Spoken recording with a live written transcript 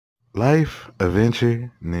Life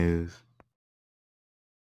Adventure News.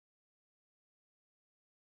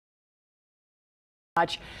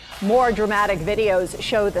 Much more dramatic videos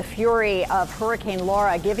show the fury of Hurricane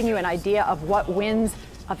Laura, giving you an idea of what winds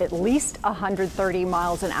of at least 130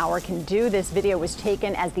 miles an hour can do. This video was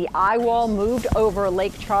taken as the eye wall moved over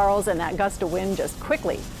Lake Charles, and that gust of wind just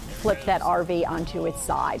quickly flipped that RV onto its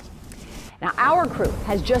side. Now, our crew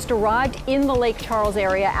has just arrived in the Lake Charles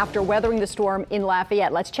area after weathering the storm in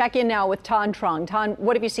Lafayette. Let's check in now with Tan Trung. Tan,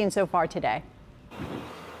 what have you seen so far today?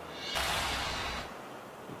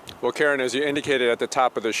 Well, Karen, as you indicated at the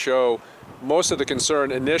top of the show, most of the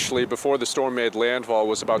concern initially before the storm made landfall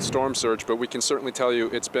was about storm surge, but we can certainly tell you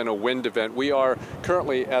it's been a wind event. We are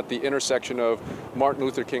currently at the intersection of Martin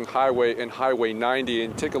Luther King Highway and Highway 90,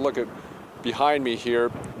 and take a look at behind me here.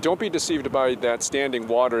 Don't be deceived by that standing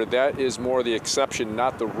water. That is more the exception,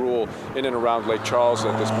 not the rule, in and around Lake Charles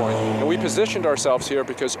at this point. And we positioned ourselves here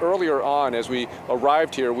because earlier on, as we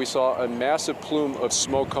arrived here, we saw a massive plume of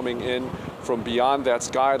smoke coming in from beyond that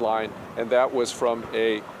skyline, and that was from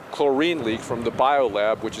a chlorine leak from the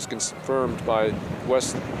biolab, which is confirmed by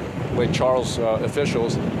West Lake Charles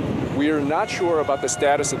officials. We are not sure about the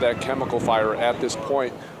status of that chemical fire at this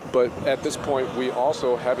point, but at this point we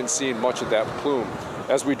also haven't seen much of that plume.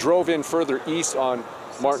 As we drove in further east on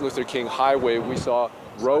Martin Luther King Highway, we saw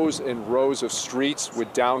rows and rows of streets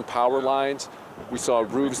with downed power lines. We saw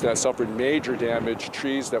roofs that suffered major damage,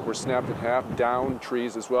 trees that were snapped in half, downed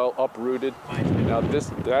trees as well, uprooted. Now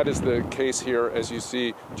that is the case here, as you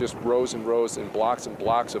see, just rows and rows and blocks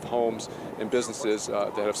of homes and businesses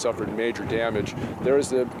that have suffered major damage. There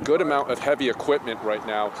is a good amount of heavy equipment right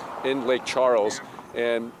now in Lake Charles,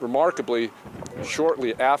 and remarkably,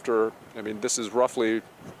 shortly after, I mean, this is roughly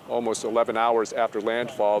almost 11 hours after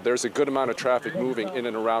landfall, there's a good amount of traffic moving in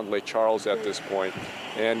and around Lake Charles at this point.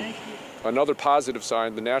 And another positive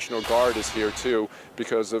sign, the National Guard is here too,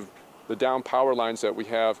 because of the down power lines that we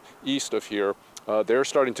have east of here. They're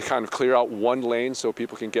starting to kind of clear out one lane so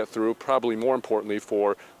people can get through, probably more importantly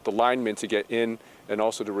for the linemen to get in and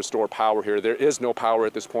also to restore power here. There is no power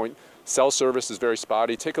at this point. Cell service is very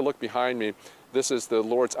spotty. Take a look behind me. This is the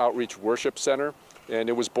Lord's Outreach Worship Center, and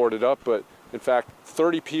it was boarded up, but in fact,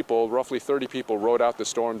 30 people, roughly 30 people rode out the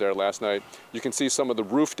storm there last night. You can see some of the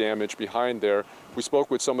roof damage behind there. We spoke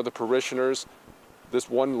with some of the parishioners. This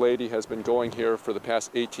one lady has been going here for the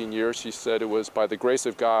past 18 years. She said it was by the grace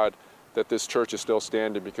of God that this church is still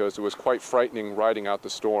standing, because it was quite frightening riding out the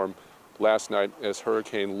storm last night as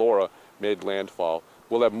Hurricane Laura made landfall.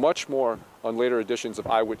 We'll have much more on later editions of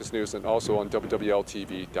Eyewitness News and also on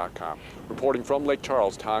WWLTV.com. Reporting from Lake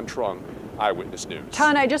Charles, Tan Trung, Eyewitness News.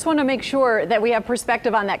 Tan, I just want to make sure that we have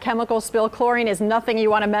perspective on that chemical spill. Chlorine is nothing you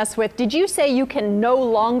want to mess with. Did you say you can no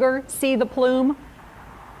longer see the plume?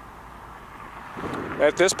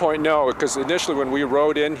 At this point, no, because initially when we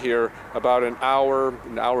rode in here about an hour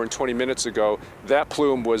and 20 minutes ago, that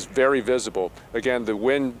plume was very visible. Again, the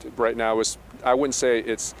wind right now is, I wouldn't say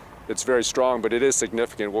it's very strong, but it is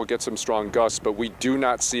significant. We'll get some strong gusts, but we do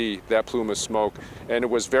not see that plume of smoke. And it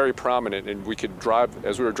was very prominent, and we could drive,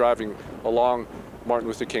 as we were driving along Martin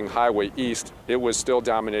Luther King Highway east, it was still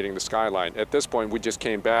dominating the skyline. At this point, we just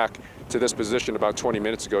came back to this position about 20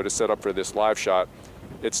 minutes ago to set up for this live shot.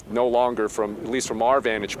 It's no longer, at least from our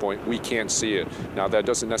vantage point, we can't see it. Now, that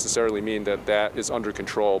doesn't necessarily mean that that is under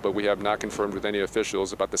control, but we have not confirmed with any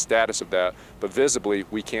officials about the status of that. But visibly,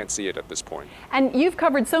 we can't see it at this point. And you've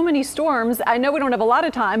covered so many storms. I know we don't have a lot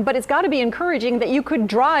of time, but it's got to be encouraging that you could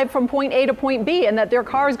drive from point A to point B and that there are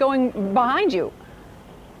cars going behind you.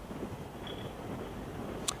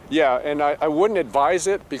 Yeah, and I wouldn't advise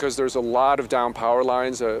it because there's a lot of down power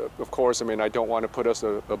lines. Of course, I mean, I don't want to put us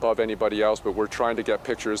above anybody else, but we're trying to get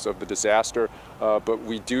pictures of the disaster. But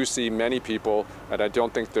we do see many people, and I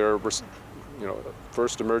don't think they're,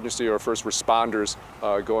 first emergency or first responders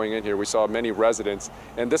going in here. We saw many residents,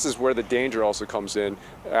 and this is where the danger also comes in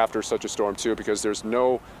after such a storm too, because there's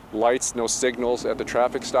no lights, no signals at the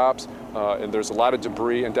traffic stops, and there's a lot of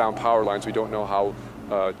debris and down power lines. We don't know how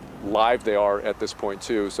live they are at this point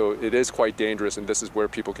too, so it is quite dangerous, and this is where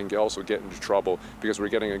people can also get into trouble because we're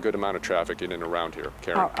getting a good amount of traffic in and around here.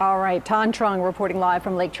 Karen. All right, Tan Trung reporting live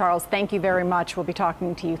from Lake Charles. Thank you very much. We'll be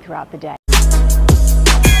talking to you throughout the day.